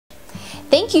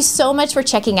Thank you so much for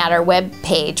checking out our web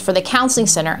page for the Counseling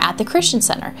Center at the Christian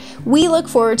Center. We look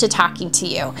forward to talking to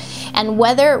you. And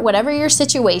whatever your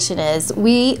situation is,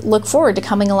 we look forward to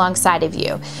coming alongside of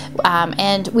you.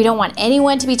 And we don't want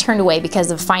anyone to be turned away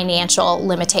because of financial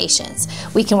limitations.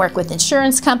 We can work with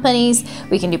insurance companies,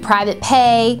 we can do private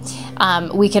pay,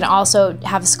 we can also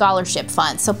have a scholarship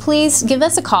fund. So please give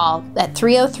us a call at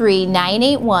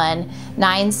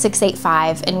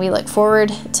 303-981-9685, and we look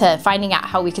forward to finding out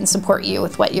how we can support you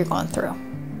with what you're going through.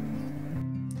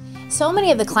 So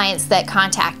many of the clients that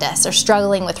contact us are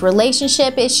struggling with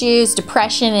relationship issues,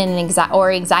 depression, and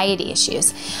anxiety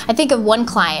issues. I think of one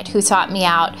client who sought me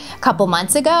out a couple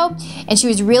months ago, and she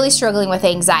was really struggling with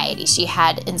anxiety. She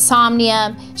had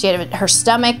insomnia, her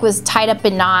stomach was tied up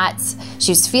in knots,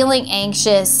 she was feeling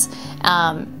anxious,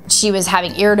 she was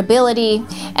having irritability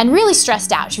and really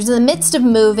stressed out. She was in the midst of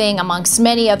moving amongst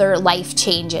many other life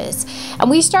changes. And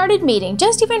we started meeting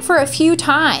just even for a few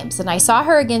times. And I saw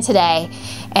her again today,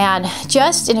 and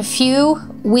just in a few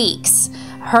weeks,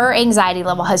 her anxiety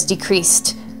level has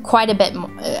decreased quite a bit,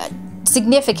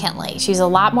 significantly. She's a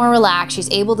lot more relaxed.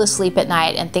 She's able to sleep at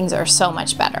night, and things are so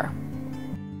much better.